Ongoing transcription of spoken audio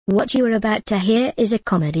What you are about to hear is a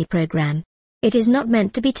comedy program. It is not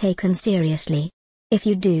meant to be taken seriously. If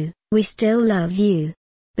you do, we still love you.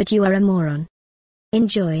 But you are a moron.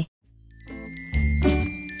 Enjoy.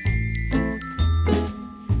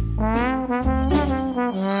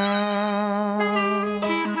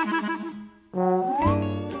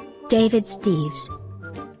 David Steves.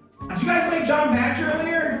 Did you guys like John Batch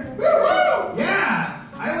earlier? Woo-hoo! Yeah!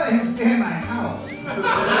 I let him stay in my house.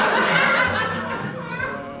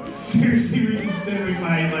 Seriously reconsidering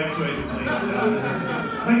my life choices lately.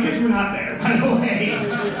 My kids were not there, by the way. And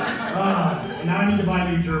now I need to buy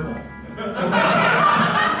a new gerbil.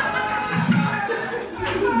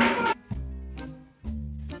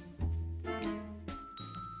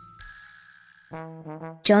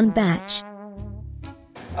 John Batch.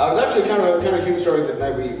 It was actually kind of a cute story that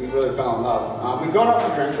night we really fell in love. We'd gone out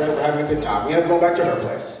for drinks, right? We're having a good time. We ended up going back to her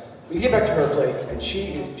place. We get back to her place, and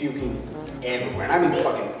she is puking everywhere. And I mean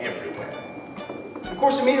fucking everywhere. Of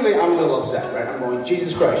course, immediately I'm a little upset, right? I'm going,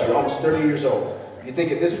 Jesus Christ, you're almost 30 years old. You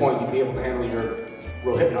think at this point you'd be able to handle your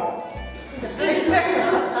Rohypnol.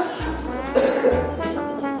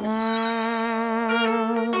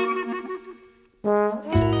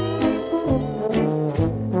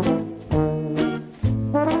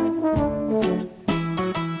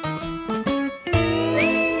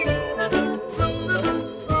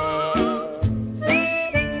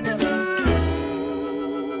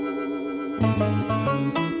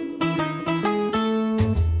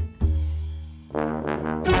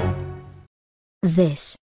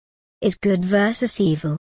 This is Good vs.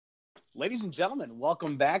 Evil. Ladies and gentlemen,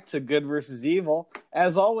 welcome back to Good vs. Evil.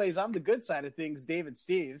 As always, I'm the good side of things, David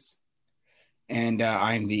Steves. And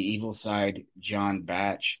I'm the evil side, John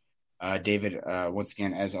Batch. David, once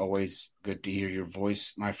again, as always, good to hear your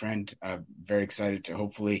voice, my friend. Very excited to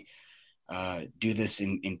hopefully do this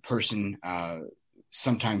in person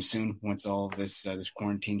sometime soon once all of this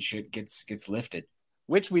quarantine shit gets lifted.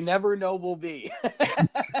 Which we never know will be.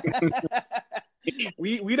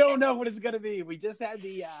 We don't know what it's going to be. We just had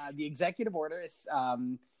the executive order,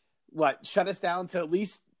 shut us down to at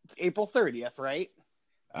least April 30th, right?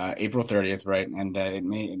 April 30th, right? And it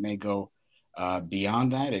may go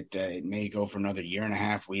beyond that. It may go for another year and a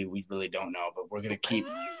half. We really don't know, but we're going to keep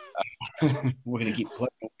plugging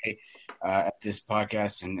away at this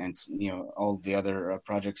podcast and all the other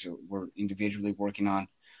projects that we're individually working on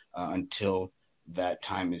until that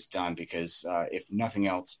time is done, because if nothing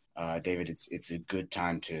else, David, it's a good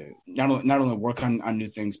time to not only work on new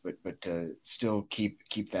things, but to still keep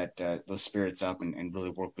that those spirits up and really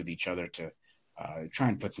work with each other to try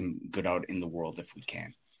and put some good out in the world if we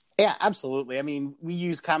can. Yeah, absolutely. I mean, we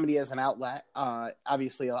use comedy as an outlet.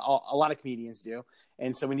 Obviously, a lot of comedians do,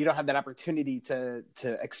 and so when you don't have that opportunity to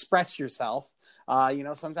express yourself,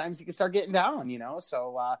 sometimes you can start getting down.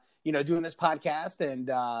 So doing this podcast and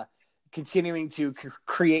continuing to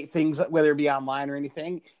create things, whether it be online or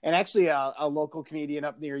anything. And actually a local comedian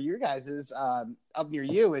up near you guys is up near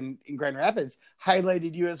you in Grand Rapids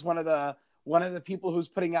highlighted you as one of the people who's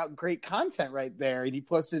putting out great content right there. And he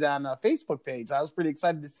posted on a Facebook page. I was pretty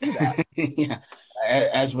excited to see that. Yeah,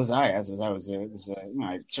 as was I. I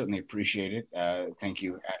certainly appreciate it. Thank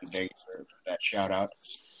you, Adam Deggy, for that shout out.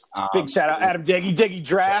 Big shout out, Adam Deggy. Deggy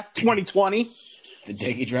Draft 2020. The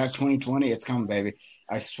Deggy Draft 2020. It's coming, baby.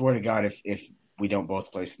 I swear to God, if we don't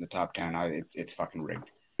both place in the top 10, it's fucking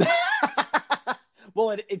rigged.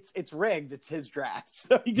 Well, it's rigged. It's his draft,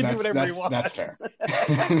 so he can do whatever he wants. That's fair.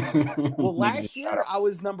 Well, last year I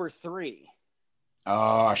was number 3.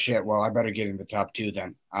 Oh shit! Well, I better get in the top 2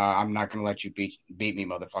 then. I'm not gonna let you beat me,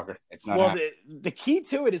 motherfucker. It's not. Well, the key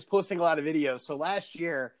to it is posting a lot of videos. So last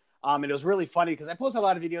year, it was really funny because I posted a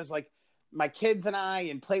lot of videos like my kids and I,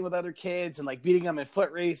 and playing with other kids and like beating them in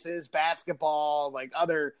foot races, basketball, like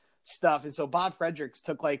other stuff. And so Bob Fredericks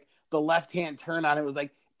took like the left-hand turn on it. It was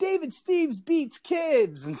like, David Steves beats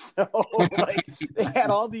kids. And so like they had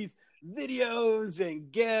all these videos and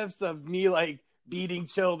GIFs of me like beating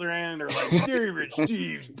children or like David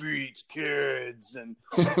Steves beats kids. And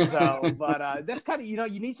so, but that's kind of,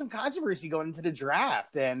 you need some controversy going into the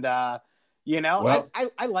draft. And, well,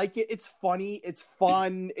 I like it. It's funny. It's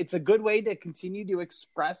fun. It's a good way to continue to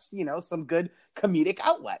express, some good comedic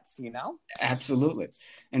outlets, Absolutely.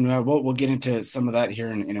 And we'll get into some of that here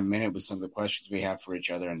in a minute with some of the questions we have for each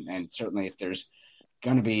other. And certainly if there's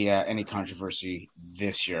going to be any controversy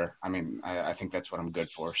this year, I mean, I think that's what I'm good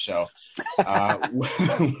for. So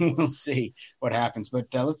we'll see what happens. But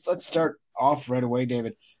let's start off right away,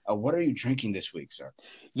 David. What are you drinking this week, sir?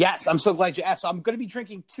 Yes, I'm so glad you asked. So I'm going to be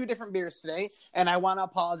drinking 2 different beers today, and I want to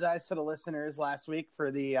apologize to the listeners last week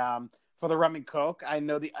for the for the rum and coke. I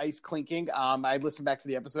know the ice clinking. I listened back to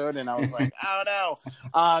the episode and I was like, oh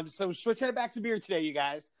no. So switching it back to beer today, you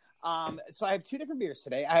guys. So I have two different beers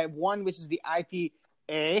today. I have one which is the IPA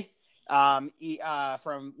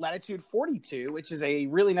from Latitude 42, which is a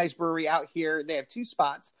really nice brewery out here. They have two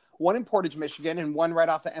spots, one in Portage, Michigan, and one right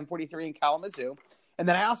off of M43 in Kalamazoo. And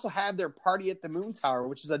then I also have their Party at the Moon Tower,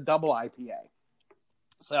 which is a double IPA.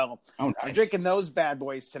 So nice. I'm drinking those bad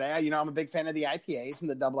boys today. I'm a big fan of the IPAs and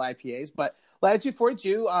the double IPAs, but Latitude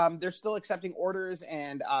 42, they're still accepting orders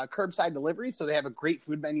and curbside delivery, so they have a great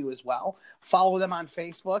food menu as well. Follow them on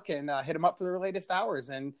Facebook and hit them up for their latest hours,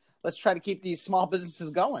 and let's try to keep these small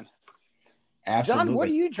businesses going. Absolutely. John, what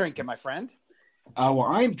are you drinking, my friend? Well,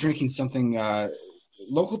 I'm drinking something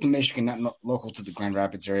local to Michigan, not local to the Grand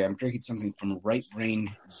Rapids area. I'm drinking something from Right Brain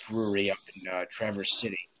Brewery up in Traverse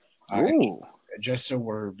City. Just so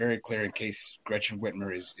we're very clear, in case Gretchen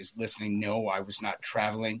Whitmer is listening, no, I was not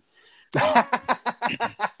traveling.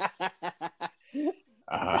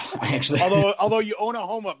 Actually, although you own a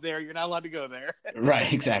home up there, you're not allowed to go there.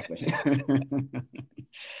 Right, exactly.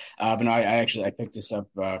 But no, I picked this up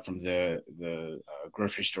from the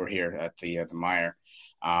grocery store here at the Meijer.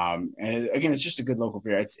 And again, it's just a good local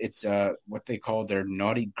beer. It's what they call their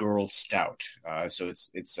Naughty Girl Stout. So it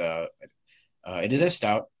is a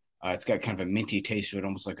stout. It's got kind of a minty taste to it,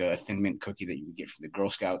 almost like a thin mint cookie that you would get from the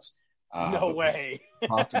Girl Scouts. No way.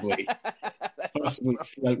 Possibly awesome.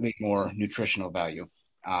 Slightly more nutritional value.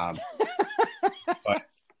 But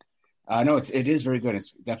no, it is very good.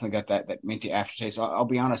 It's definitely got that minty aftertaste. I'll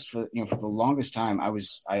be honest, for the longest time,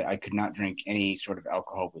 I could not drink any sort of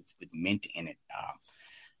alcohol with mint in it.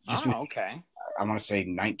 Okay. I want to say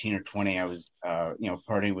 19 or 20. I was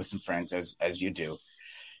partying with some friends as you do,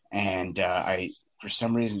 and I for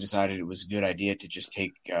some reason decided it was a good idea to just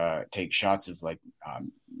take shots of like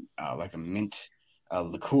a mint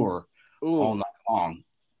liqueur all night long.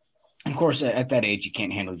 Of course, at that age, you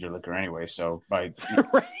can't handle your liquor anyway. So by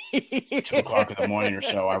 2 o'clock in the morning or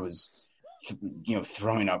so, I was,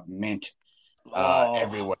 throwing up mint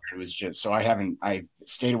everywhere. It was just so I've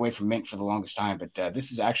stayed away from mint for the longest time. But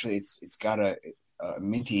this is actually it's got a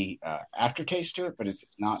minty aftertaste to it, but it's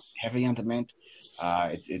not heavy on the mint.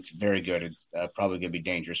 It's very good. It's probably going to be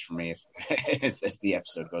dangerous for me if as the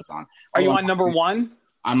episode goes on. Are you on number one?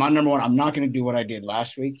 I'm on number one. I'm not going to do what I did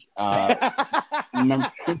last week. Try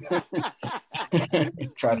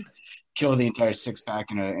to kill the entire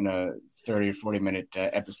 6-pack in a 30 or 40 minute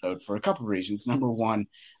episode for a couple of reasons. Number one,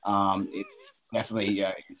 it definitely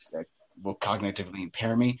will cognitively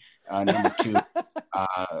impair me. Number two,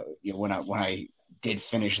 when I did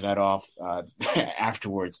finish that off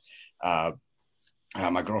afterwards,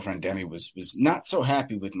 my girlfriend Demi was not so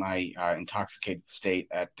happy with my intoxicated state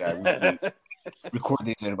at record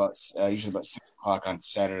these at usually about 6 o'clock on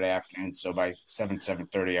Saturday afternoon. So by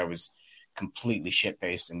 7:30, I was completely shit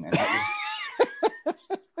faced, and that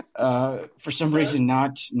was for some reason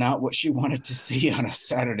not what she wanted to see on a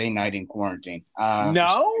Saturday night in quarantine.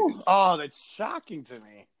 No, that's shocking to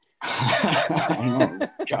me. I know,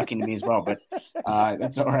 shocking to me as well, but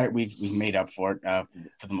that's all right. We've made up for it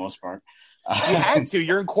for the most part. You had to.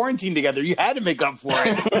 You're in quarantine together. You had to make up for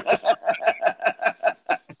it.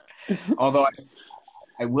 Although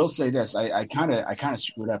I will say this, I kind of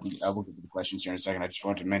screwed up. I will get to the questions here in a second. I just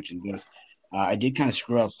wanted to mention this. I did kind of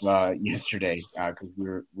screw up yesterday because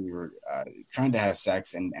we were trying to have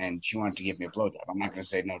sex and she wanted to give me a blowjob. I'm not going to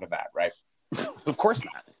say no to that, right? Of course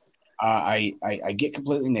not. I get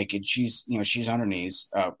completely naked. She's on her knees.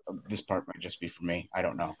 This part might just be for me. I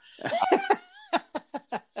don't know.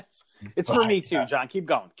 It's for me too, John. Keep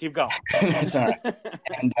going. That's all right.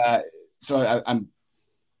 And so I'm.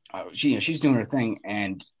 She's doing her thing,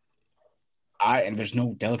 and there's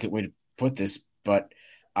no delicate way to put this, but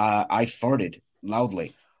I farted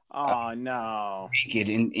loudly. Oh no! Naked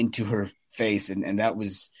into her face, and that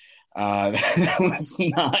was that was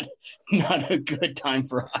not a good time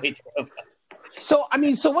for either of us. So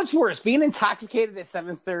what's worse, being intoxicated at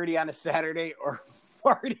 7:30 on a Saturday, or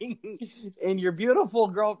farting in your beautiful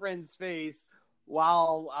girlfriend's face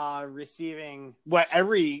while receiving what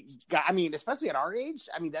every guy, especially at our age,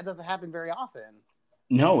 that doesn't happen very often.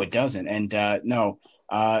 No, it doesn't. And no.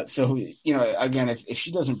 So, again, if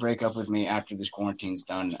she doesn't break up with me after this quarantine's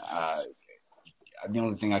done, the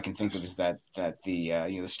only thing I can think of is that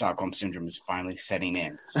the Stockholm syndrome is finally setting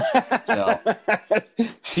in. So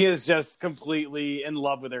she is just completely in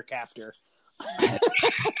love with her captor.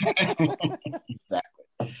 Exactly.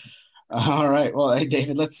 All right. Well, hey,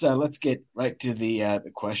 David, let's get right to the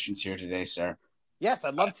questions here today, sir. Yes,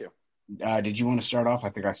 I'd love to. Did you want to start off? I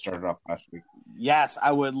think I started off last week. Yes,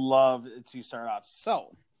 I would love to start off.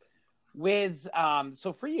 So, with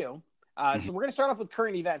so for you, so we're going to start off with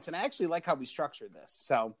current events, and I actually like how we structured this.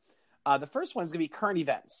 So the first one is going to be current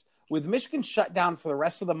events. With Michigan shut down for the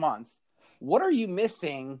rest of the month, what are you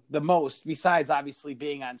missing the most besides obviously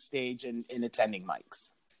being on stage and attending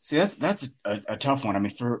mics? See, that's a tough one. I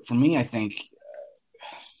mean, for me, I think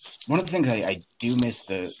one of the things I do miss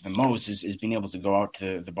the most is being able to go out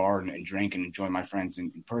to the bar and drink and enjoy my friends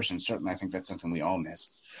in person. Certainly, I think that's something we all miss.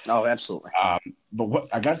 Oh, absolutely. But what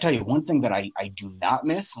I got to tell you, one thing that I do not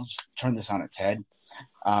miss, I'll just turn this on its head,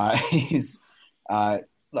 is I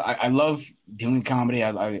love doing comedy.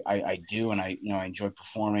 I do, and I enjoy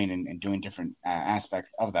performing and doing different aspects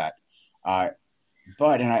of that.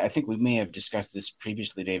 But I think we may have discussed this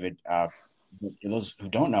previously, David. For those who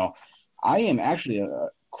don't know, I am actually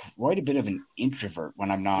quite a bit of an introvert when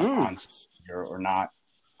I'm not on stage or not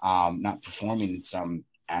performing in some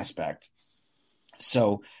aspect.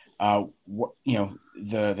 So,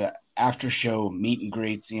 the after show meet and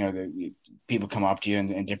greets, the people come up to you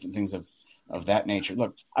and different things of that nature.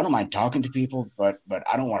 Look, I don't mind talking to people, but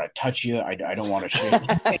I don't want to touch you. I don't want to shake.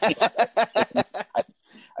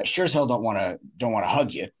 I sure as hell don't want to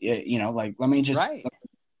hug you. Like, let me just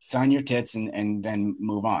sign your tits and then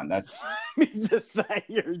move on. That's just sign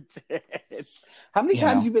your tits. How many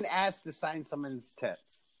times have you been asked to sign someone's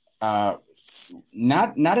tits?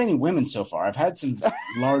 Not any women so far. I've had some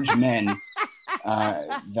large men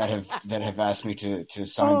that have asked me to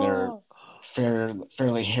sign their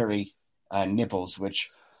fairly hairy nipples, which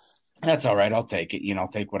that's all right. I'll take it. I'll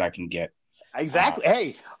take what I can get. Exactly.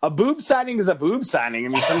 Hey, a boob signing is a boob signing. I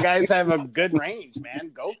mean, some guys have a good range,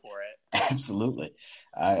 man. Go for it. Absolutely.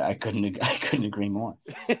 I couldn't agree more.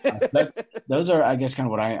 Those are, I guess, kind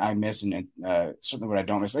of what I miss, and certainly what I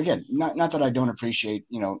don't miss. Again, not that I don't appreciate,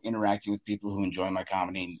 interacting with people who enjoy my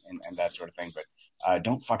comedy and that sort of thing, but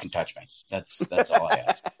don't fucking touch me. That's all I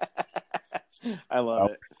ask. I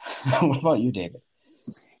love it. What about you, David?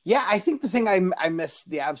 Yeah, I think the thing I miss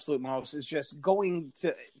the absolute most is just going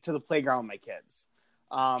to the playground with my kids.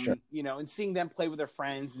 Sure. And seeing them play with their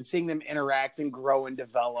friends and seeing them interact and grow and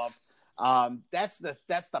develop. That's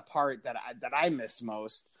the part that I miss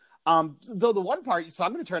most. Though the one part, so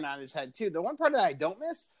I'm going to turn it on his head too. The one part that I don't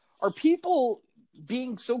miss are people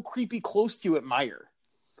being so creepy close to you at Meijer.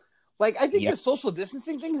 Like, I think the social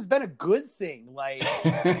distancing thing has been a good thing. Like,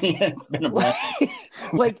 it's been a blessing.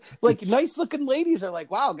 like nice looking ladies are like,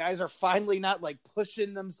 wow, guys are finally not like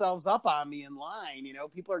pushing themselves up on me in line.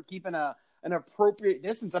 People are keeping an appropriate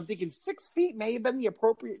distance. I'm thinking 6 feet may have been the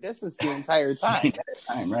appropriate distance the entire time.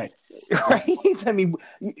 Right. Right. I mean,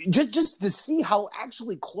 just to see how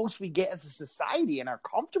actually close we get as a society and are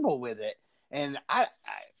comfortable with it. And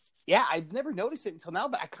I've never noticed it until now,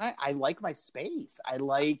 but I like my space. I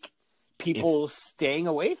like people staying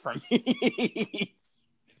away from me.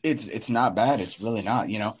 It's not bad. It's really not.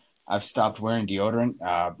 I've stopped wearing deodorant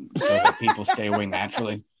so that people stay away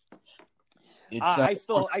naturally. I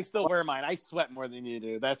still wear mine. I sweat more than you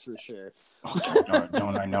do. That's for sure.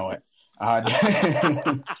 Don't I know it?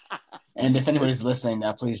 And if anybody's listening,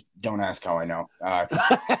 please don't ask how I know.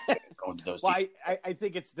 Going to those. Well, I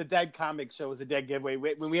think it's the Dead Comic Show was a dead giveaway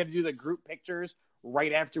when we had to do the group pictures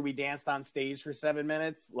right after we danced on stage for 7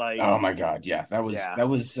 minutes. Like, oh my god, that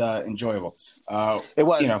was enjoyable. It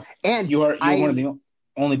was, and you're one of the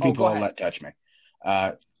only people I'll let touch me.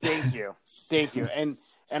 Thank you, and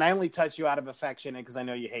I only touch you out of affection because I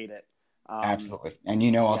know you hate it. Absolutely, and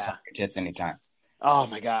I'll sign your tits anytime. Oh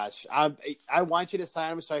my gosh, I want you to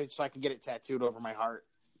sign them so I can get it tattooed over my heart.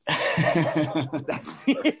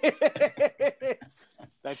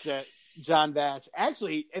 That's it. John Batch.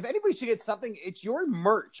 Actually, if anybody should get something, it's your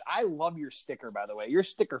merch. I love your sticker, by the way. Your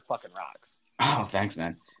sticker fucking rocks. Oh, thanks,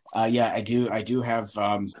 man. I do have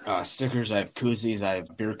stickers. I have koozies. I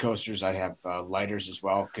have beer coasters. I have lighters as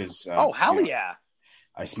well. Because hell yeah!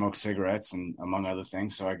 I smoke cigarettes and among other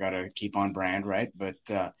things, so I got to keep on brand, right? But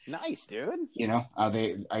nice, dude.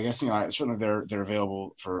 I guess certainly they're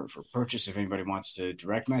available for purchase if anybody wants to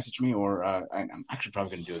direct message me, or I'm actually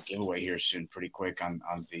probably going to do a giveaway here soon, pretty quick on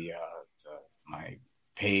my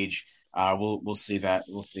page. We'll see that.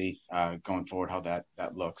 We'll see going forward how that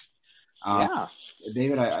looks.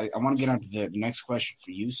 David, I want to get on to the next question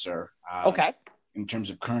for you, sir. Okay. In terms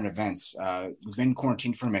of current events, we've been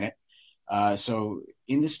quarantined for a minute. So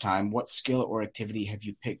in this time, what skill or activity have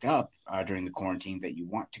you picked up during the quarantine that you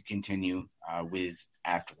want to continue with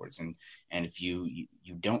afterwards? And if you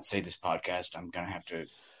don't say this podcast, I'm going to have to,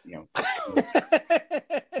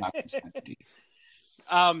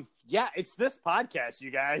 it's this podcast,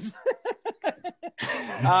 you guys.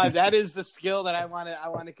 That is the skill that I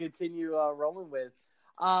want to continue rolling with.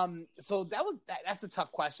 So that's a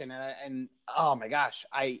tough question, and oh my gosh,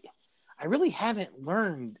 I really haven't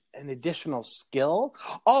learned an additional skill.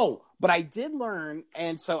 Oh, but I did learn,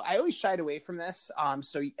 and so I always shied away from this.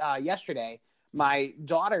 So yesterday, my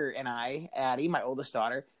daughter and I, Addie, my oldest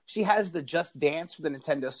daughter, she has the Just Dance for the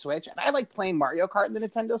Nintendo Switch, and I like playing Mario Kart in the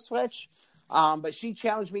Nintendo Switch. But she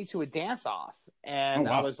challenged me to a dance off, and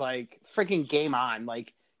I was like, freaking game on.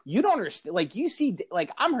 Like, you don't understand. Like, you see,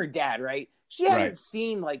 like, I'm her dad, right? She hadn't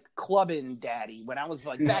seen like Clubbin' Daddy when I was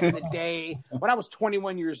like back in the day when I was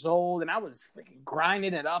 21 years old and I was freaking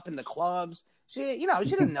grinding it up in the clubs. She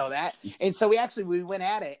didn't know that. And so we went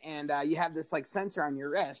at it, and you have this like sensor on your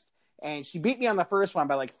wrist, and she beat me on the first one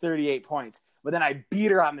by like 38 points, but then I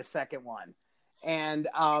beat her on the second one. And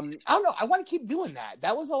I don't know, I want to keep doing that.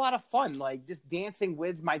 That was a lot of fun, like just dancing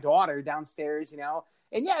with my daughter downstairs, and yeah,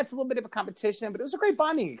 it's a little bit of a competition, but it was a great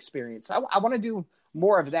bonding experience. I want to do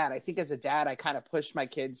more of that. I think as a dad, I kind of push my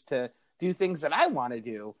kids to do things that I want to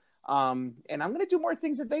do. And I'm going to do more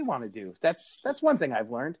things that they want to do. That's one thing I've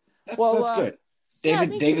learned. That's good.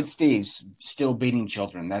 David Steves still beating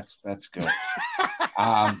children. That's good.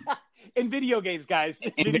 In video games, guys.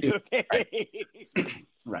 In video games.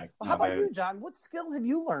 Right. Well, how about you, John? What skill have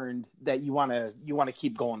you learned that you want to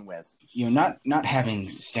keep going with? Not having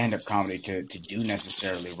stand-up comedy to do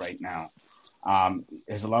necessarily right now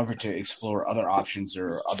has allowed me to explore other options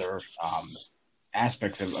or other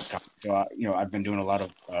aspects of comedy. So, I've been doing a lot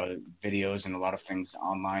of videos and a lot of things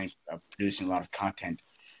online, producing a lot of content.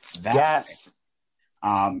 Yes.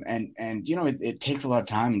 And it takes a lot of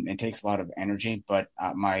time and it takes a lot of energy, but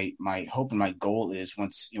my hope and my goal is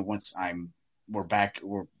once we're back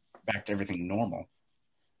to everything normal,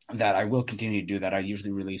 that I will continue to do that. I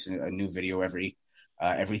usually release a new video every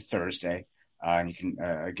Thursday. And you can,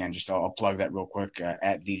 again, I'll plug that real quick,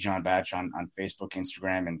 at the John Batch on Facebook,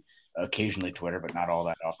 Instagram, and occasionally Twitter, but not all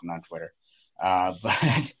that often on Twitter.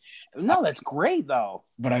 But no, that's great though.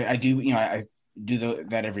 But I do, I do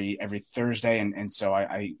that every Thursday. And so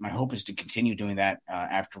my hope is to continue doing that,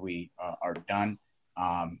 after we are done.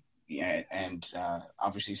 And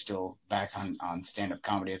obviously still back on stand-up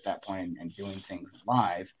comedy at that point and doing things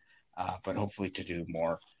live, but hopefully to do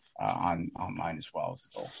more, online as well as the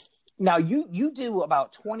goal. Now, you do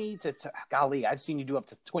about 20 to golly, I've seen you do up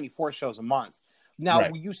to 24 shows a month. Now,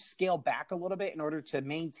 Will you scale back a little bit in order to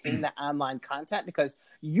maintain the online content? Because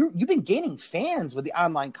you've been gaining fans with the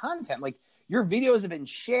online content. Like, your videos have been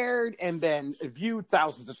shared and been viewed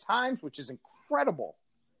thousands of times, which is incredible.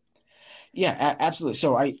 Yeah, absolutely.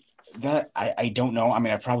 So I don't know. I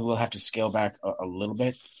mean, I probably will have to scale back a little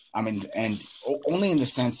bit. I mean, and only in the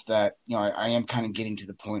sense that, I am kind of getting to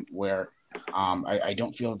the point where I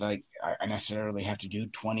don't feel like I necessarily have to do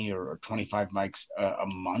 20 or 25 mics a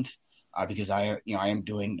month, because I am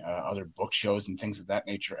doing other book shows and things of that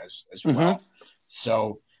nature as well.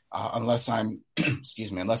 So unless I'm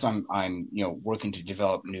unless I'm working to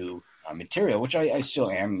develop new material, which I still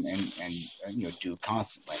am and do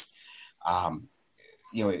constantly. I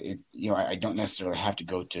don't necessarily have to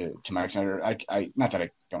go to mics. I not that I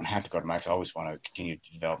don't have to go to mics. I always want to continue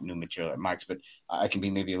to develop new material at mics, but I can be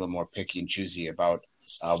maybe a little more picky and choosy about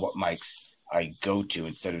what mics I go to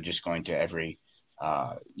instead of just going to every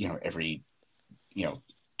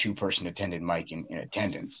 2-person attended mic in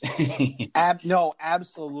attendance. No,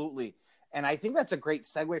 absolutely. And I think that's a great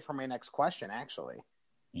segue for my next question, actually.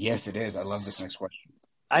 Yes, it is. I love this next question.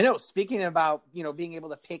 I know. Speaking about, being able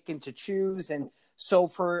to pick and to choose. And so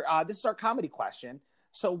for this is our comedy question.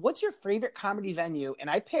 So what's your favorite comedy venue? And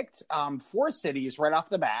I picked 4 cities right off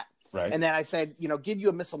the bat. Right. And then I said, give you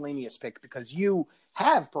a miscellaneous pick because you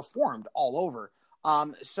have performed all over.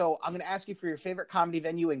 So I'm going to ask you for your favorite comedy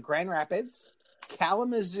venue in Grand Rapids,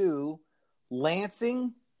 Kalamazoo,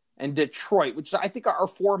 Lansing, and Detroit, which I think are our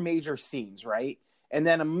 4 major scenes, right? And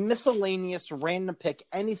then a miscellaneous random pick,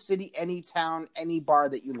 any city, any town, any bar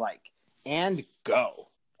that you like. And go.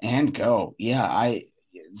 Yeah,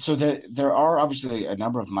 so there are obviously a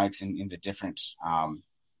number of mics in the different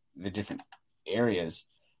areas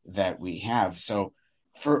that we have. So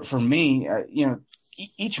for me,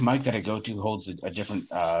 each mic that I go to holds a different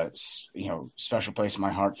special place in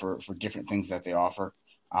my heart for different things that they offer.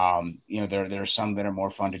 There are some that are more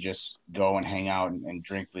fun to just go and hang out and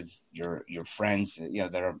drink with your friends,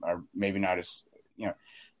 that are maybe not as,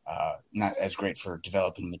 not as great for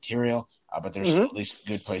developing material, but there's at least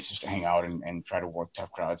good places to hang out and try to work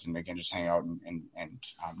tough crowds and again, just hang out and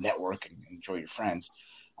network and enjoy your friends.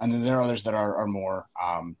 And then there are others that are more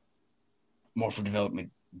for developing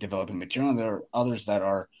material. And there are others that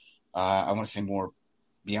are, I want to say more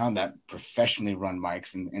beyond that, professionally run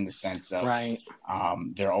mics in the sense of Right.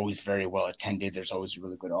 They're always very well attended. There's always a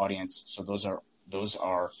really good audience. So those are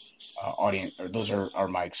audience, or those are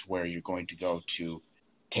mics where you're going to go to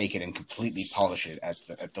take it and completely polish it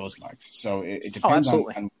at those mics. So it depends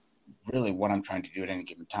on really what I'm trying to do at any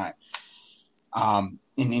given time.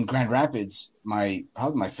 In Grand Rapids, probably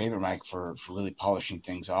my favorite mic for really polishing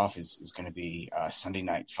things off is going to be Sunday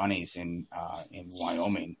Night Funnies in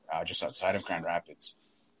Wyoming, just outside of Grand Rapids.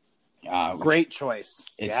 Great choice.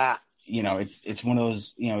 Yeah. It's one of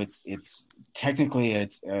those, it's technically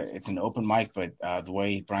it's an open mic, but the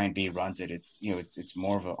way Brian B runs it, it's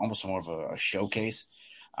almost more of a showcase.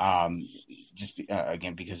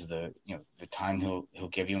 Again, because of the time he'll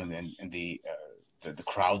give you and the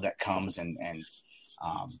crowd that comes and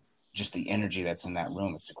just the energy that's in that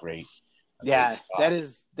room. It's a great that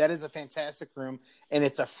is a fantastic room, and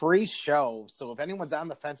it's a free show. So if anyone's on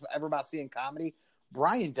the fence ever about seeing comedy,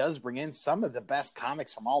 Brian does bring in some of the best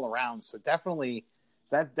comics from all around. So definitely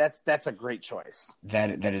that's a great choice.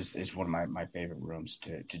 That is one of my favorite rooms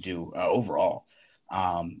to do overall.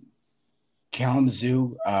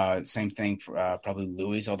 Kalamazoo, same thing for probably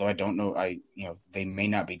Louis, although I don't know. They may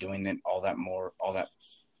not be doing it all that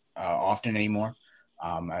often anymore.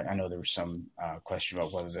 I know there was some question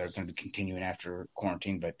about whether they're going to be continuing after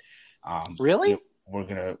quarantine, but really,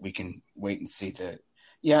 we can wait and see.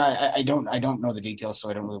 I don't know the details, so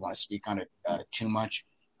I don't really want to speak on it too much,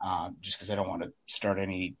 just because I don't want to start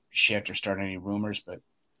any shit or start any rumors. But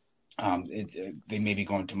they may be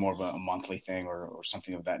going to more of a monthly thing or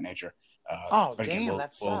something of that nature. But again,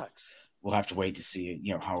 that sucks. We'll have to wait to see,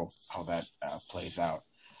 how that plays out.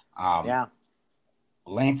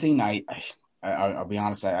 Lansing, I'll be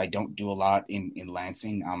honest, I don't do a lot in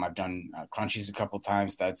Lansing. I've done Crunchies a couple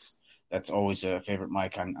times. That's always a favorite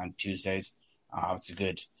mic on Tuesdays. It's a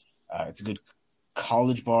good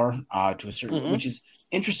college bar to a certain, which is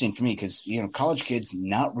interesting for me because college kids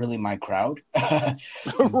not really my crowd,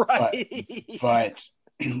 right? But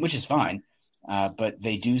which is fine. But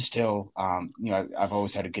they do still, I've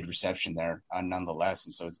always had a good reception there, nonetheless,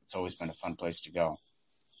 and so it's always been a fun place to go.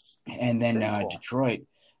 And then cool. Detroit,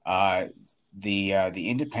 the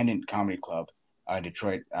Independent Comedy Club,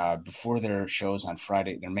 Detroit, before their shows on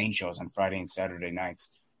Friday, their main shows on Friday and Saturday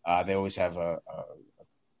nights, they always have a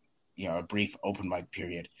brief open mic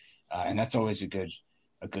period, and that's always a good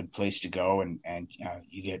place to go, and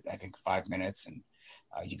you get, I think, 5 minutes, and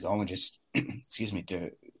you go and just excuse me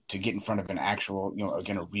to get in front of an actual,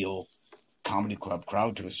 again, a real comedy club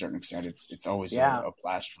crowd to a certain extent. It's always a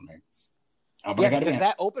blast for me. Because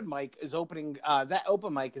that open mic is opening. That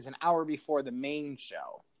open mic is an hour before the main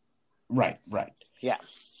show. Right. Yeah.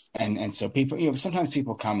 And so people, sometimes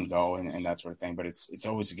people come and go and that sort of thing, but it's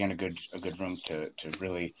always, again, a good room to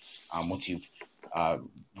really, once you've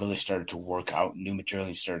really started to work out new material,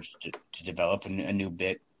 you started to develop a new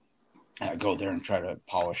bit, go there and try to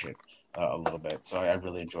polish it a little bit. So I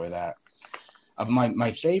really enjoy that.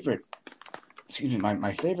 My favorite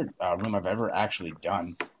room I've ever actually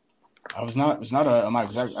done. I was not a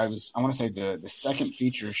mic. I want to say the second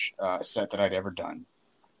feature set that I'd ever done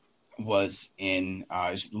was in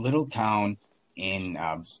this little town in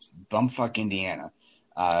bumfuck Indiana.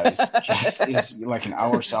 It's like an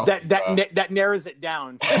hour south. That narrows it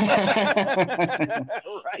down. Right.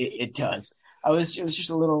 It does. It was just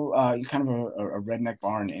a little kind of a redneck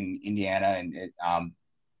bar in Indiana, and it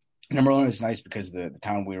number one, it was nice because the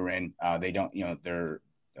town we were in, they don't, the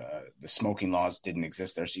smoking laws didn't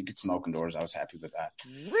exist there, so you could smoke indoors. I was happy with that.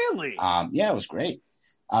 Really? Yeah, it was great.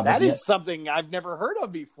 That is something I've never heard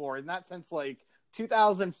of before, and not since like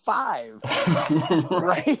 2005.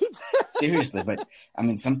 Right? Seriously, but I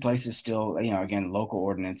mean, some places still, again, local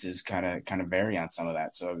ordinances kind of vary on some of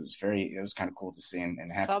that. So it was kind of cool to see and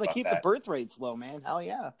happy. That's how they keep the birth rates low, man. Hell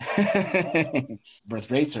yeah. Birth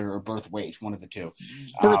rates or birth weight, one of the two.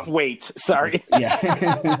 Birth weight. Sorry. Yeah.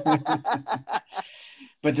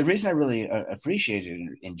 But the reason I really appreciated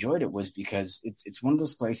and enjoyed it was because it's one of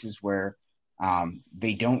those places where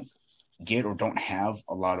they don't get or don't have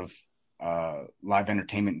a lot of live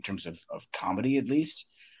entertainment in terms of comedy, at least.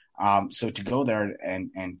 So to go there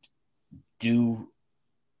and do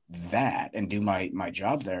that and do my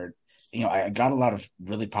job there, I got a lot of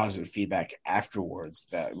really positive feedback afterwards.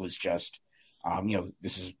 That was just,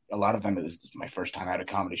 this is a lot of them. This is my first time at a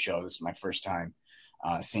comedy show. This is my first time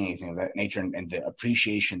seeing anything of that nature, and the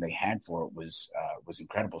appreciation they had for it was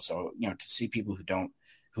incredible. So, to see people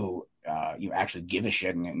who actually give a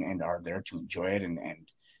shit and are there to enjoy it and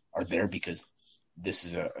are there because this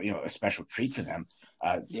is a special treat for them.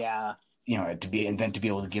 Yeah. To be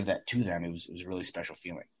able to give that to them, it was a really special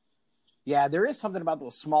feeling. Yeah, there is something about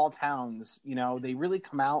those small towns. You know, they really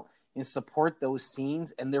come out and support those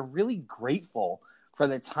scenes, and they're really grateful for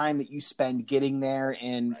the time that you spend getting there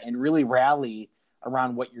and really rally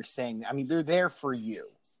around what you're saying. I mean, they're there for you.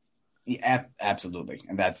 Yeah, absolutely,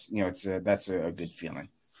 and that's that's a good feeling.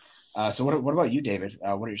 So what about you, David?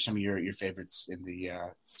 What are some of your favorites in the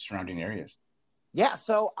surrounding areas? Yeah,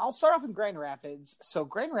 so I'll start off with Grand Rapids. So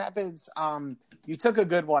Grand Rapids, you took a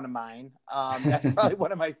good one of mine. That's probably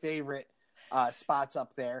one of my favorite spots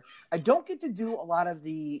up there. I don't get to do a lot of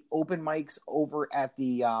the open mics over at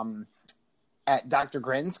the at Dr.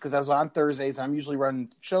 Grin's because I was on Thursdays. I'm usually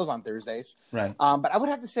running shows on Thursdays. Right. But I would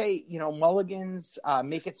have to say, Mulligan's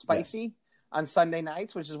Make It Spicy on Sunday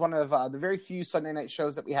nights, which is one of the very few Sunday night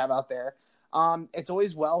shows that we have out there. It's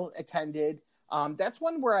always well attended. That's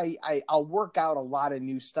one where I'll work out a lot of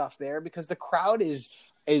new stuff there because the crowd is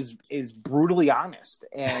brutally honest.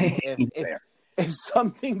 And if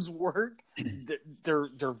some things work,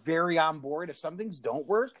 they're very on board. If some things don't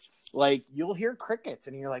work, like you'll hear crickets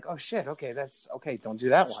and you're like, oh shit, okay, that's okay. Don't do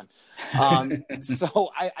that one.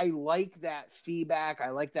 So I like that feedback.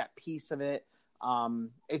 I like that piece of it.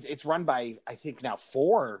 It's run by, I think now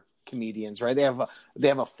 4 comedians, right? They have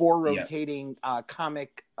a 4 rotating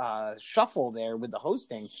comic shuffle there with the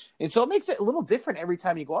hosting, and so it makes it a little different every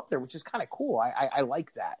time you go up there, which is kind of cool. I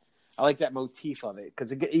like that. I like that motif of it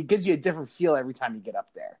because it gives you a different feel every time you get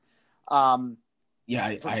up there.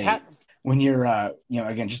 When you're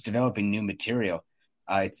again just developing new material,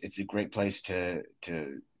 it's a great place to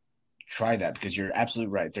try that because you're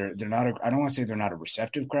absolutely right. They're not I don't want to say they're not a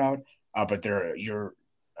receptive crowd, but you're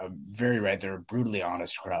very right. They're a brutally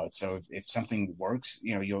honest crowd. So if something works,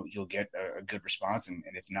 you'll get a good response, and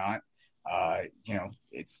if not,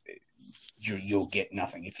 you'll get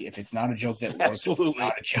nothing. If it's not a joke that works, absolutely. If it's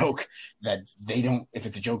not a joke that they don't. If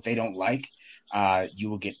it's a joke they don't like, you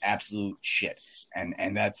will get absolute shit.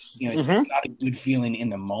 And that's it's not a good feeling in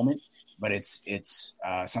the moment, but it's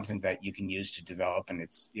something that you can use to develop, and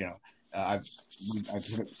it's I've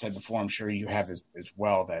said before, I'm sure you have as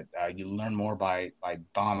well, that you learn more by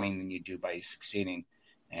bombing than you do by succeeding.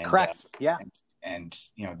 And, correct. And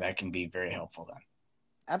that can be very helpful then.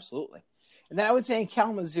 Absolutely. And then I would say in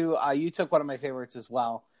Kalamazoo, you took one of my favorites as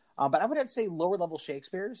well. But I would have to say Lower Level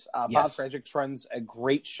Shakespeare's. Bob Fredericks runs a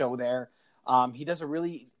great show there. He does a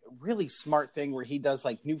really, really smart thing where he does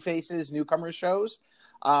like new faces, newcomer shows.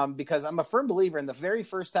 Because I'm a firm believer in the very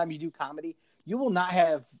first time you do comedy, you will not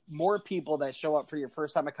have more people that show up for your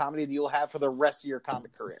first time of comedy than you'll have for the rest of your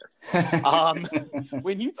comic career.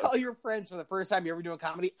 When you tell your friends for the first time you're ever doing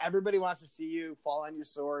comedy, everybody wants to see you fall on your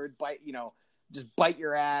sword, just bite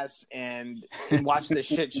your ass and watch this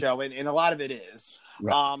shit show. And a lot of it is.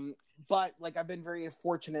 Right. But like I've been very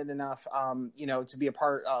fortunate enough, to be a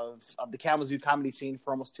part of the Kalamazoo comedy scene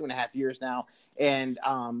for almost 2.5 years now. And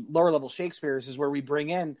Lower Level Shakespeare's is where we bring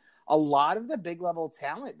in a lot of the big level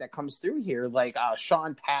talent that comes through here, like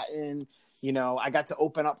Sean Patton. I got to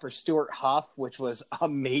open up for Stuart Huff, which was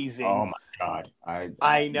amazing. Oh my God.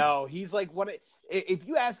 I know. He's like if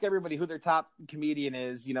you ask everybody who their top comedian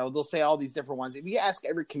is, they'll say all these different ones. If you ask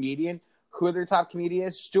every comedian who their top comedian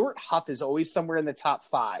is, Stuart Huff is always somewhere in the top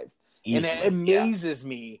 5. Easily, and it amazes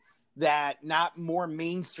me that not more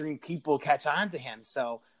mainstream people catch on to him.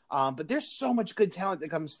 So, but there's so much good talent that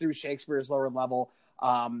comes through Shakespeare's Lower Level.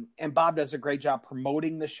 And Bob does a great job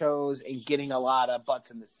promoting the shows and getting a lot of butts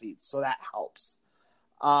in the seats. So that helps.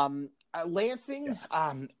 Lansing,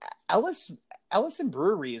 Ellison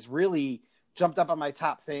Brewery is really jumped up on my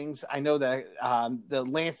top things. I know that the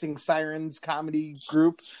Lansing Sirens comedy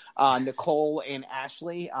group, Nicole and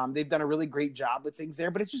Ashley, they've done a really great job with things there,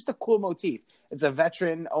 but it's just a cool motif. It's a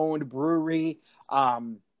veteran-owned brewery.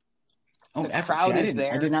 The crowd is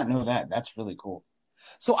there. I did not know that. That's really cool.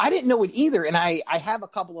 So I didn't know it either, and I have a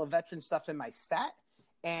couple of veteran stuff in my set,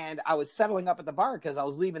 and I was settling up at the bar because I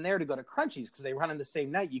was leaving there to go to Crunchies because they run on the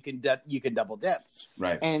same night. You can double dip,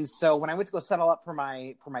 right? And so when I went to go settle up for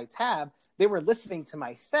my tab, they were listening to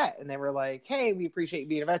my set, and they were like, "Hey, we appreciate you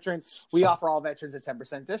being a veteran. We offer all veterans a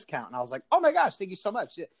 10% discount." And I was like, "Oh my gosh, thank you so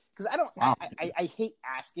much." Because I hate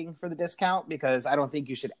asking for the discount because I don't think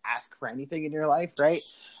you should ask for anything in your life, right?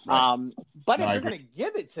 But if they're going to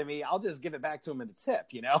give it to me, I'll just give it back to them in a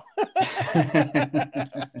tip,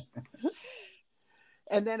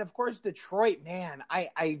 And then, of course, Detroit, man,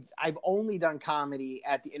 I've only done comedy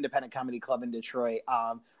at the Independent Comedy Club in Detroit,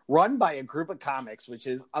 run by a group of comics, which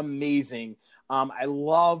is amazing. I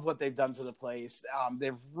love what they've done to the place.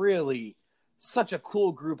 They've really such a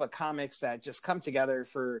cool group of comics that just come together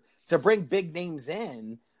to bring big names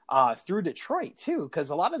in through Detroit too,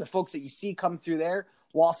 because a lot of the folks that you see come through there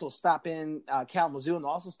will also stop in Kalamazoo, and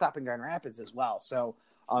they'll also stop in Grand Rapids as well. So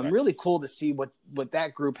really cool to see what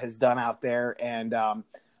that group has done out there. And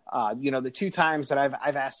the 2 times that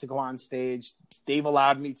I've asked to go on stage, they've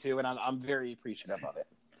allowed me to, and I'm very appreciative of it.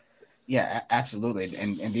 Yeah, absolutely.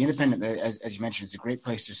 And the independent, as you mentioned, is a great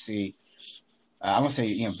place to see. I won't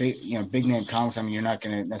say big name comics. I mean, you're not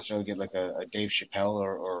going to necessarily get like a Dave Chappelle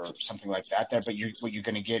or something like that there, but what you're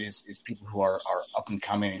going to get is people who are up and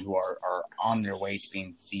coming and who are on their way to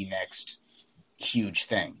being the next huge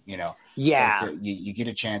thing. Yeah, so you get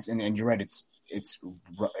a chance, and you're right. It's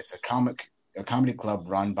a comedy club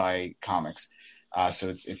run by comics, so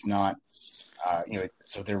it's not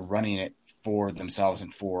so they're running it for themselves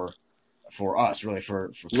and for us, really, for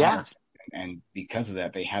comics. And because of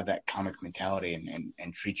that, they have that comic mentality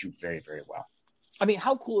and treat you very, very well. I mean,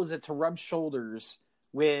 how cool is it to rub shoulders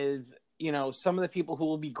with, some of the people who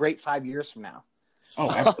will be great 5 years from now?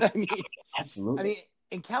 Oh, absolutely. Absolutely. I mean,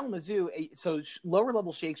 in Kalamazoo, so lower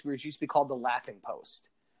level Shakespeare's used to be called the Laughing Post.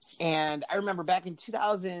 And I remember back in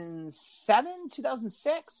 2007,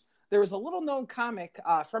 2006, there was a little known comic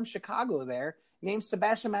from Chicago there named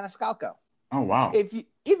Sebastian Maniscalco. Oh, wow. If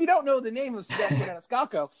you don't know the name of Sebastian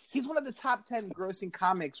Maniscalco, he's one of the top 10 grossing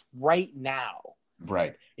comics right now.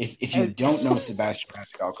 Right. If you don't know Sebastian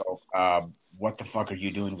Maniscalco, what the fuck are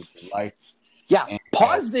you doing with your life? Yeah, and,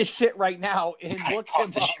 pause this shit right now and look him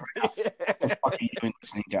up. What the fuck are you doing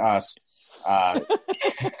listening to us?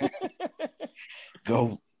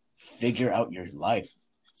 Go figure out your life.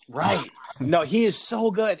 Right. No, he is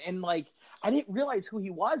so good. And I didn't realize who he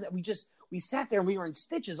was. We sat there and we were in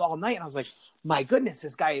stitches all night. And I was like, my goodness,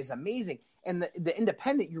 this guy is amazing. And the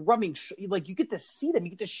independent, you're rubbing, you get to see them.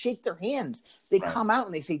 You get to shake their hands. They come out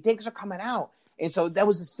and they say, thanks for coming out. And so that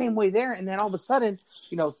was the same way there. And then all of a sudden,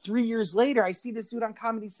 3 years later, I see this dude on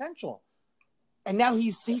Comedy Central. And now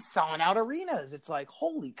he's selling out arenas. It's like,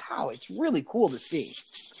 holy cow. It's really cool to see.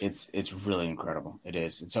 It's really incredible. It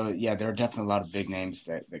is. And so, yeah, there are definitely a lot of big names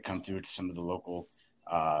that come through to some of the local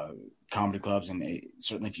comedy clubs, and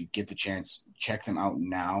certainly if you get the chance, check them out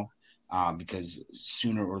now, because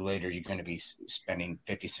sooner or later you're going to be spending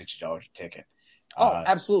 $50-$60 a ticket.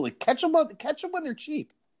 Absolutely. Catch them when they're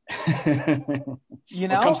cheap. Well,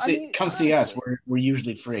 come see us. We're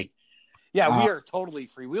usually free. Yeah, we are totally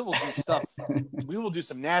free. We will do stuff. We will do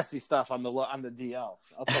some nasty stuff on the DL.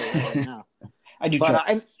 I'll tell you right now. I do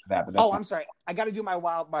that. But that's I'm sorry. I got to do my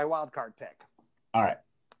wild card pick. All right.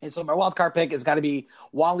 And so my wild card pick has got to be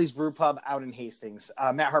Wally's Brew Pub out in Hastings.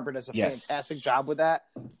 Matt Harper does a fantastic job with that.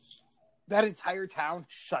 That entire town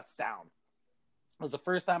shuts down. It was the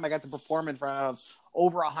first time I got to perform in front of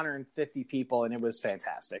over 150 people, and it was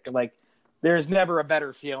fantastic. There's never a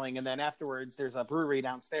better feeling. And then afterwards, there's a brewery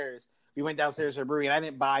downstairs. We went downstairs to a brewery, and I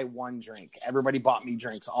didn't buy one drink. Everybody bought me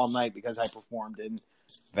drinks all night because I performed, and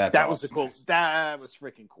that was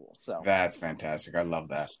freaking cool. So that's fantastic. I love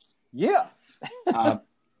that. Yeah.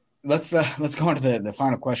 Let's go on to the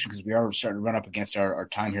final question, because we are starting to run up against our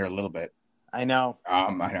time here a little bit. I know.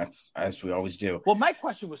 I know, as we always do. Well, my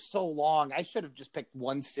question was so long. I should have just picked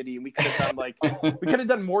one city, and we could have done we could have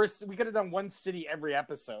done more. We could have done one city every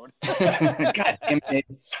episode. God damn it!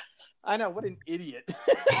 I know, what an idiot.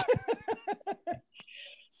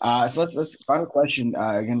 So let's final question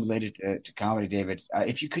again related to comedy, David.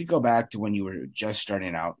 If you could go back to when you were just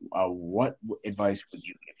starting out, what advice would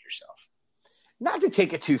you give yourself? Not to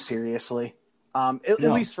take it too seriously, at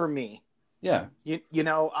least for me. Yeah.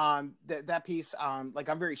 That piece, I'm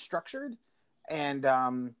very structured, and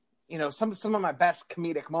some of my best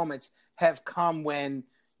comedic moments have come when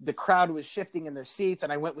the crowd was shifting in their seats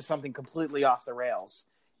and I went with something completely off the rails,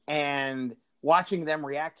 and watching them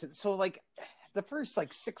react to. So the first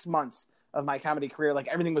 6 months of my comedy career,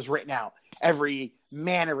 everything was written out, every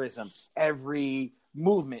mannerism, every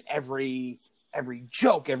movement, every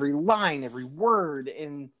joke, every line, every word.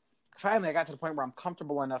 And finally I got to the point where I'm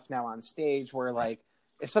comfortable enough now on stage where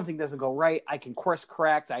if something doesn't go right, I can course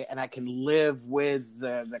correct, and I can live with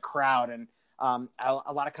the crowd. And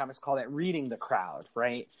a lot of comics call that reading the crowd,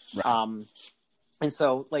 right? And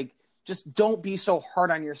so just don't be so hard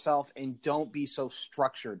on yourself, and don't be so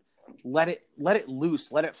structured. Let it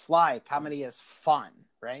loose, let it fly. Comedy is fun,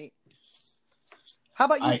 right? How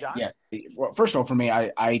about you, John? Well, first of all, for me,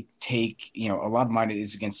 I take, a lot of mine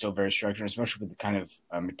is again still very structured, especially with the kind of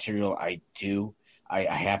material I do. I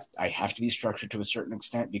have to be structured to a certain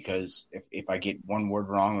extent, because if I get one word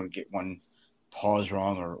wrong, or get one pause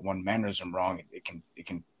wrong, or one mannerism wrong, it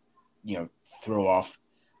can throw off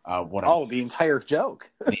the entire joke.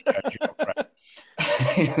 The entire joke,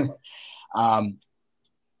 right?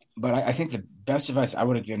 But I think the best advice I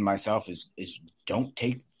would have given myself is don't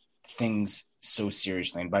take things so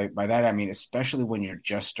seriously. And by that, I mean, especially when you're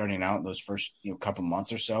just starting out, those first couple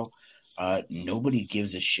months or so, nobody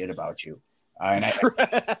gives a shit about you. And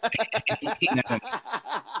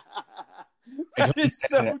that is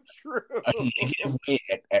so true. A negative way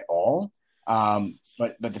at all.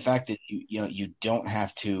 But the fact that you don't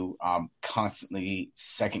have to constantly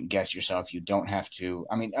second guess yourself. You don't have to.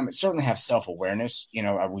 I mean, certainly have self-awareness.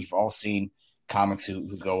 We've all seen comics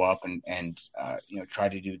who go up and try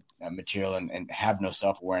to do material and have no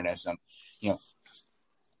self-awareness.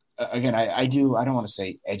 Again, I don't want to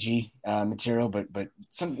say edgy material, but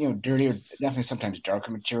some dirtier, definitely sometimes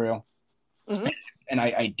darker material. Mm-hmm. And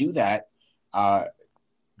I do that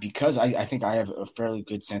because I think I have a fairly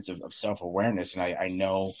good sense of self-awareness, and I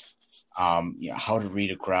know how to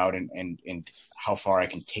read a crowd and how far I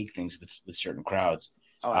can take things with certain crowds.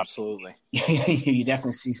 Oh, absolutely. You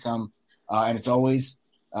definitely see some, and it's always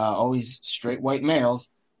straight white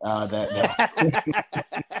males that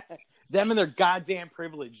them and their goddamn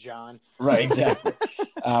privilege, John. Right, exactly.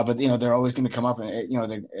 But they're always going to come up,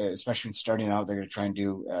 and especially when starting out, they're going to try and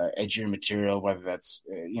do edgier material, whether that's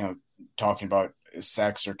talking about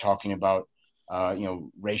sex or talking about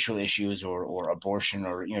racial issues or abortion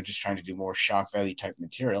or just trying to do more shock value type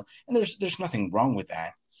material. And there's nothing wrong with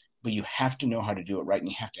that, but you have to know how to do it right, and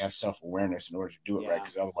you have to have self-awareness in order to do it right,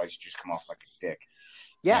 because otherwise you just come off like a dick.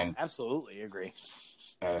 Yeah, absolutely agree.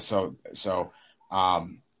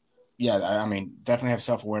 Yeah, I mean, definitely have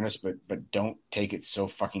self-awareness, but don't take it so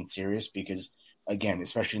fucking serious, because, again,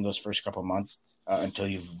 especially in those first couple of months, until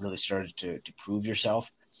you've really started to prove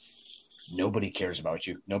yourself, nobody cares about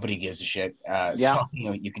you. Nobody gives a shit. So,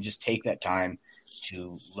 you can just take that time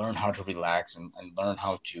to learn how to relax and learn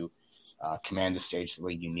how to command the stage the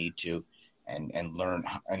way you need to, and learn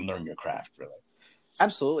your craft, really.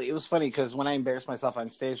 Absolutely. It was funny because when I embarrassed myself on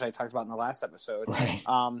stage, I talked about in the last episode, right.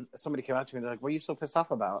 Somebody came up to me and they're like, "What are you so pissed off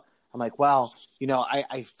about?" I'm like, well,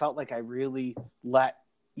 I felt like I really let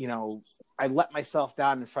myself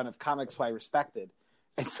down in front of comics who I respected.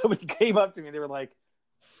 And somebody came up to me and they were like,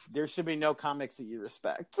 there should be no comics that you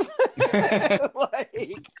respect.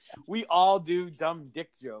 Like, we all do dumb dick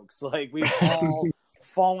jokes. Like, we've all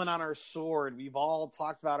fallen on our sword. We've all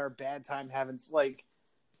talked about our bad time having, like,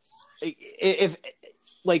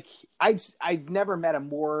 I've never met a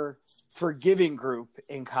more forgiving group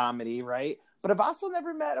in comedy, right? But I've also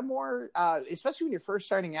never met a more, especially when you're first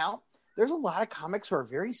starting out, there's a lot of comics who are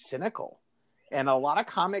very cynical, and a lot of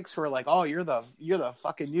comics who are like, "Oh, you're the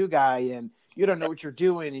fucking new guy, and you don't know what you're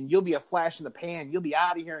doing, and you'll be a flash in the pan. You'll be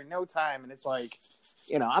out of here in no time." And it's like,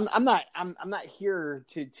 I'm not here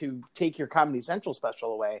to take your Comedy Central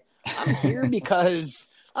special away. I'm here because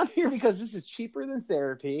this is cheaper than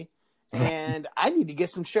therapy, and I need to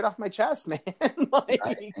get some shit off my chest, man.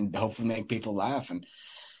 Right. And hopefully make people laugh. And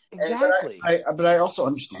exactly. But I also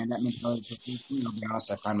understand that mentality. To be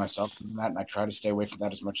honest, I find myself doing that, and I try to stay away from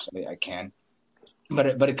that as much as I can.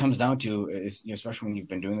 But it comes down to, especially when you've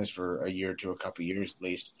been doing this for a year to a couple of years at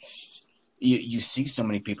least, you see so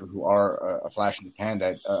many people who are a flash in the pan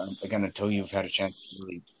that, again, until you've had a chance to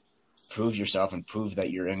really prove yourself and prove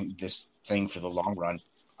that you're in this thing for the long run,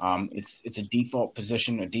 it's a default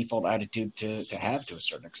position, a default attitude to have to a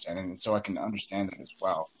certain extent, and so I can understand that as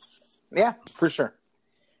well. Yeah, for sure.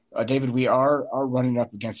 David, we are running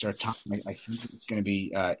up against our time. I think it's going to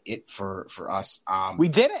be it for us. We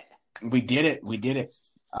did it. We did it. We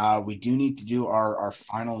do need to do our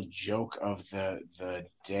final joke of the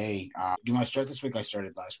day. Do you want to start this week? I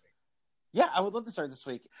started last week. Yeah, I would love to start this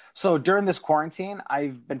week. So during this quarantine,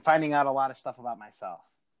 I've been finding out a lot of stuff about myself,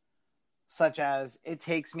 such as it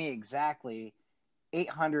takes me exactly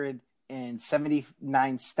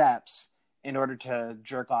 879 steps in order to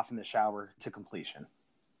jerk off in the shower to completion.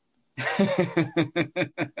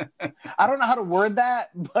 I don't know how to word that,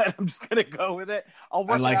 but I'm just gonna go with it. I'll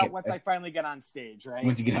work it out once I finally get on stage, right?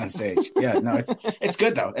 Once you get on stage. Yeah, no, it's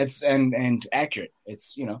good though. It's and accurate.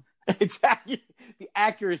 It's it's accurate. The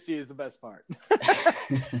accuracy is the best part.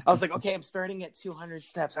 I was like, okay, I'm starting at 200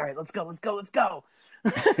 steps. All right, let's go.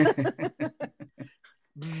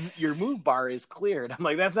 Your move bar is cleared. I'm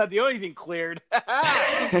like, that's not the only thing cleared. Cleaned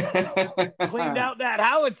out that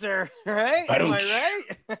howitzer, right? Am I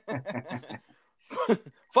right?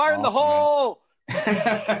 Fire in the hole.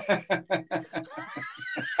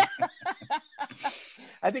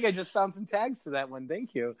 I think I just found some tags to that one.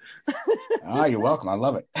 Thank you. Oh, you're welcome. I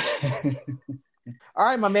love it. All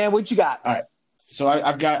right, my man, what you got? All right. So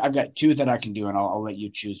I've got two that I can do, and I'll let you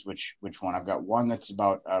choose which one. I've got one that's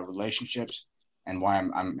about relationships and why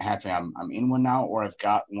I'm happy I'm in one now, or I've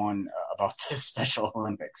got one about the Special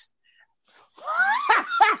Olympics.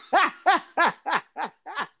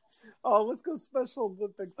 Oh, let's go Special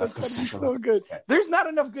Olympics. That's Let's go gonna be Special so Olympics. good. Okay. There's not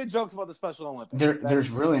enough good jokes about the Special Olympics. There's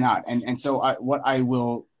really not. And so what I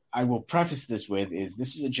will preface this with is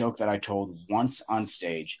this is a joke that I told once on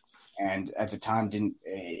stage, and at the time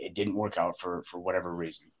it didn't work out for whatever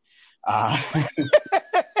reason.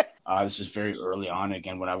 This was very early on,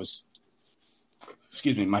 again, when I was,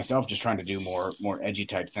 myself just trying to do more edgy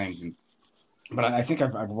type things. But I think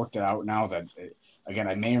I've worked it out now that, again,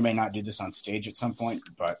 I may or may not do this on stage at some point,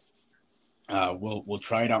 but we'll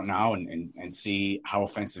try it out now and see how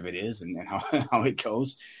offensive it is and how it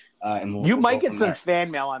goes. And we'll might go get some there.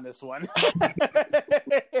 fan mail on this one.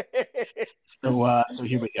 So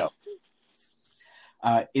here we go.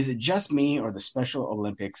 Is it just me or the Special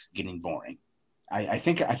Olympics getting boring? I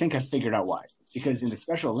think I figured out why. It's because in the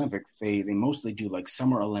Special Olympics, they mostly do like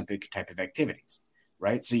Summer Olympic type of activities,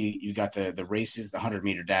 right? So you got the races, the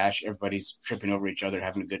 100-meter dash, everybody's tripping over each other,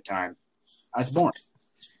 having a good time. That's boring.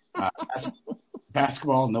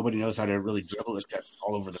 Basketball, nobody knows how to really dribble except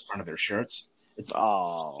all over the front of their shirts. It's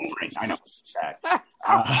boring. I know it's bad.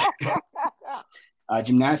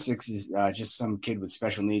 Gymnastics is just some kid with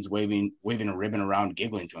special needs waving a ribbon around,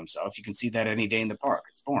 giggling to himself. You can see that any day in the park.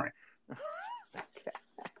 It's boring.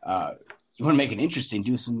 You want to make it interesting,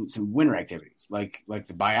 do some winter activities like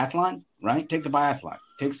the biathlon, right? Take the biathlon.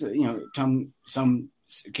 Take some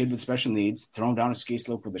kid with special needs, throw him down a ski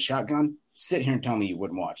slope with a shotgun. Sit here and tell me you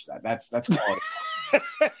wouldn't watch that. That's quality.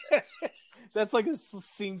 That's like a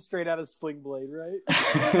scene straight out of Sling Blade, right?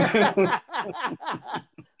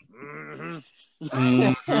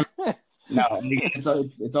 No,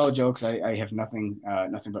 it's all jokes. I have nothing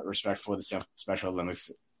but respect for the Special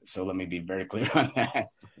Olympics. So let me be very clear on that.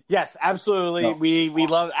 Yes, absolutely. No. We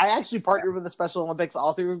love. I actually partnered with the Special Olympics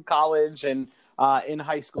all through college and in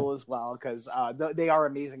high school as well because they are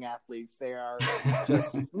amazing athletes. They are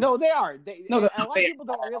just they are. A lot of people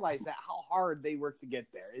don't realize that how hard they work to get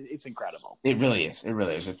there. It's incredible. It really is. It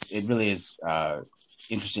really is. It really is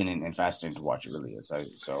interesting and fascinating to watch. It really is.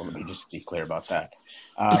 So let me just be clear about that.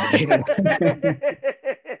 I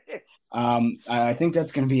think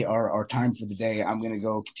that's going to be our time for the day. I'm going to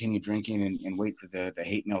go continue drinking and wait for the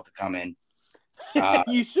hate mail to come in.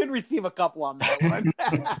 You should receive a couple on that one.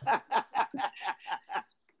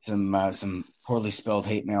 Some poorly spelled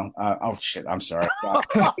hate mail. Oh shit! I'm sorry.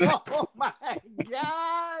 Oh my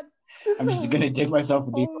god! I'm just going to dig myself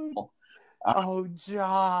a deep hole. Oh,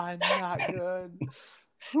 John, not good.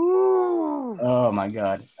 Oh my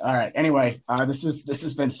god! All right. Anyway, this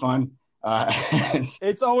has been fun.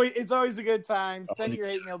 It's always a good time. Send your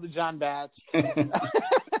hate mail to John Batch.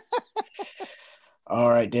 All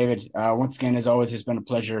right, David. Once again, as always, it's been a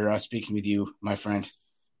pleasure speaking with you, my friend.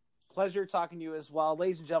 Pleasure talking to you as well.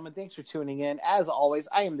 Ladies and gentlemen, thanks for tuning in. As always,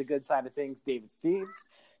 I am the good side of things, David Steves.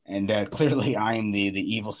 And clearly, I am the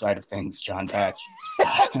evil side of things, John Patch.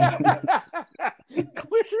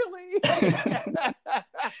 Clearly.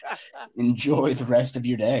 Enjoy the rest of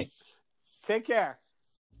your day. Take care.